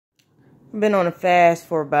I've been on a fast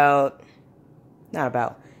for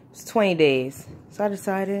it's 20 days. So I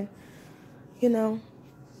decided, you know,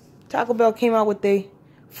 Taco Bell came out with their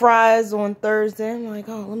fries on Thursday. I'm like,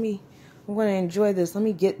 oh, I'm going to enjoy this. Let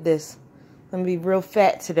me get this. Let me be real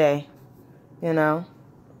fat today, you know.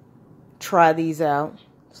 Try these out.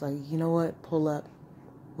 It's like, you know what? Pull up.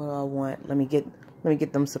 What do I want? Let me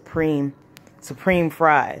get them supreme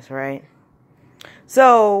fries, right?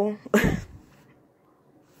 So,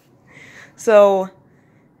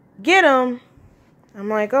 get them. I'm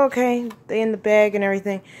like, okay, they in the bag and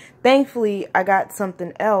everything. Thankfully, I got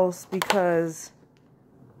something else because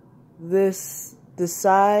the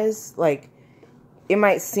size, like, it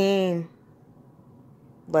might seem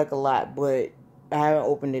like a lot, but I haven't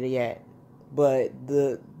opened it yet. But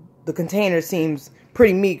the container seems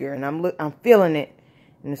pretty meager, and I'm feeling it,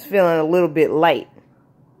 and it's feeling a little bit light.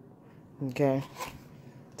 Okay,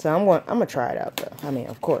 so I'm gonna try it out though. I mean,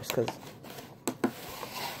 of course, because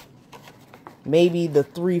maybe the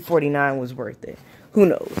 $3.49 was worth it. Who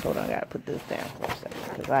knows? Hold on, I gotta put this down for a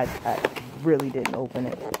second because I really didn't open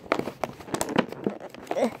it.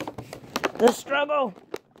 The struggle.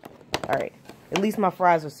 All right, at least my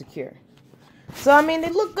fries are secure. So I mean, they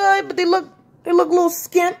look good, but they look a little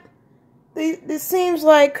skimp. This seems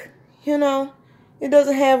like, you know, it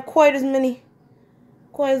doesn't have quite as many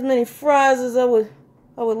fries as I would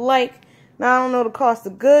like. Now I don't know the cost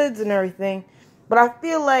of goods and everything, but I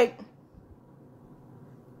feel like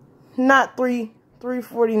not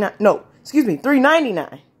 $3.49. No, excuse me,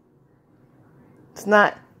 $3.99. It's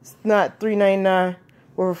not $3.99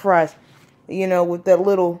 worth of fries. You know, with that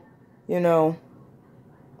little, you know,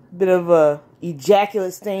 bit of a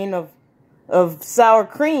ejaculate stain of sour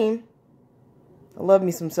cream. I love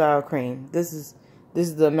me some sour cream. This is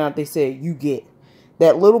the amount they said you get.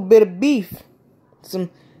 That little bit of beef,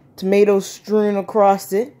 some tomatoes strewn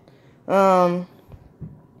across it. I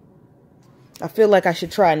feel like I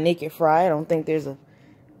should try a naked fry. I don't think there's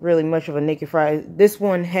really much of a naked fry. This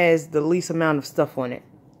one has the least amount of stuff on it.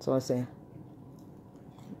 That's what I'm saying.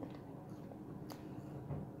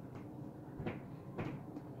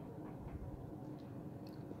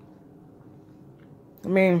 I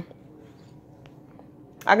mean,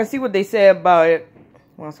 I can see what they said about it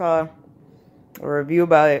when I saw a review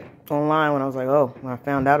about it online when I was like, oh, when I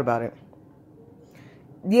found out about it.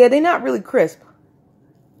 Yeah, they're not really crisp.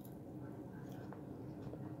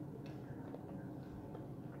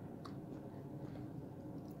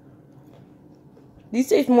 These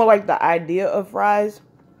taste more like the idea of fries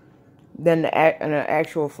than an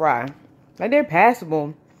actual fry. Like, they're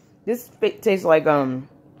passable. This tastes like,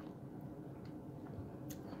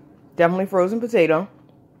 definitely frozen potato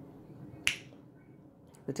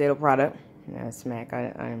product. Yeah, smack. I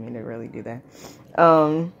didn't mean to really do that.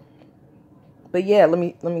 But yeah, let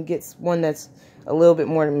me get one that's a little bit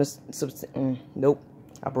more nope,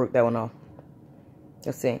 I broke that one off.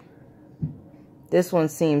 Let's see. This one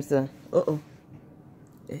seems to.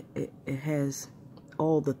 It has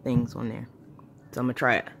all the things on there, so I'm gonna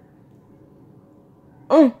try it.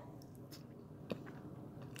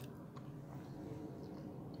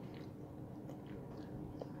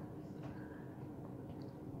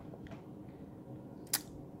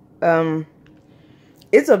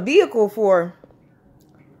 It's a vehicle for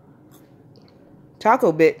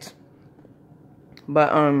taco bits,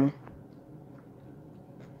 but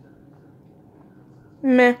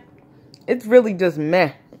meh. It's really just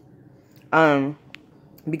meh.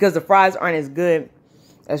 Because the fries aren't as good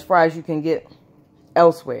as fries you can get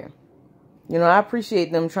elsewhere. You know, I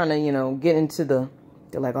appreciate them trying to, you know, get into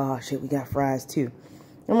they're like, oh shit, we got fries too.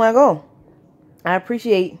 I'm like, oh, I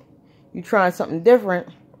appreciate you trying something different.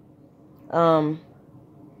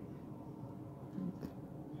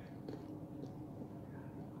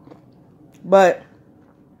 But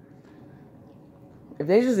if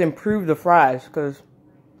they just improve the fries, because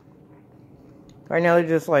right now they're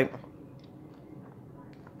just like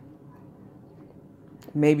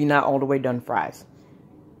maybe not all the way done fries.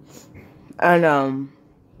 And I mean,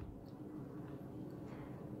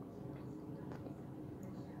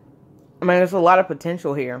 there's a lot of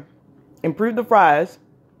potential here. Improve the fries.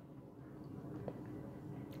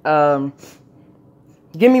 Give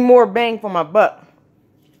me more bang for my buck.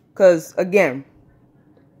 Because again,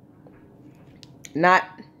 not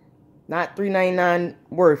 $3.99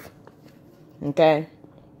 worth. Okay?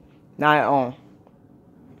 Not at all.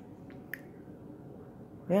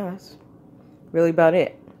 Yeah, that's really about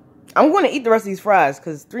it. I'm going to eat the rest of these fries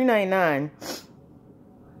because $3.99.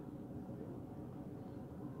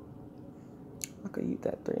 I could eat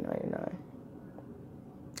that $3.99.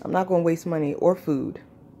 I'm not going to waste money or food.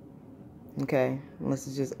 Okay, unless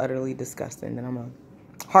it's just utterly disgusting, then I'm a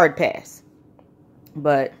hard pass.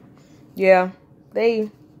 But yeah, I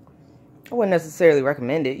wouldn't necessarily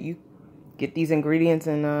recommend it. You get these ingredients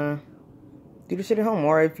and do the shit at home.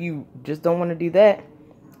 Or if you just don't want to do that,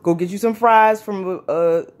 go get you some fries from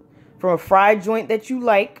a fried joint that you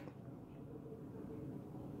like.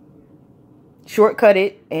 Shortcut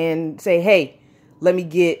it and say, hey, let me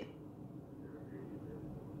get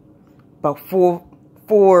about four.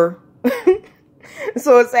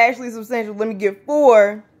 So it's actually substantial. Let me get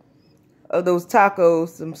 4 of those tacos,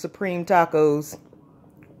 some supreme tacos.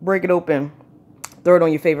 Break it open. Throw it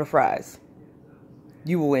on your favorite fries.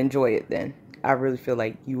 You will enjoy it then. I really feel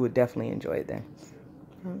like you would definitely enjoy it then.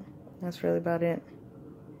 That's really about it.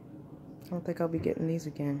 I don't think I'll be getting these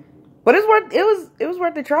again. But it was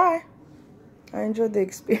worth the try. I enjoyed the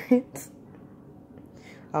experience.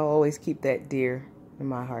 I'll always keep that dear in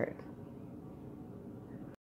my heart.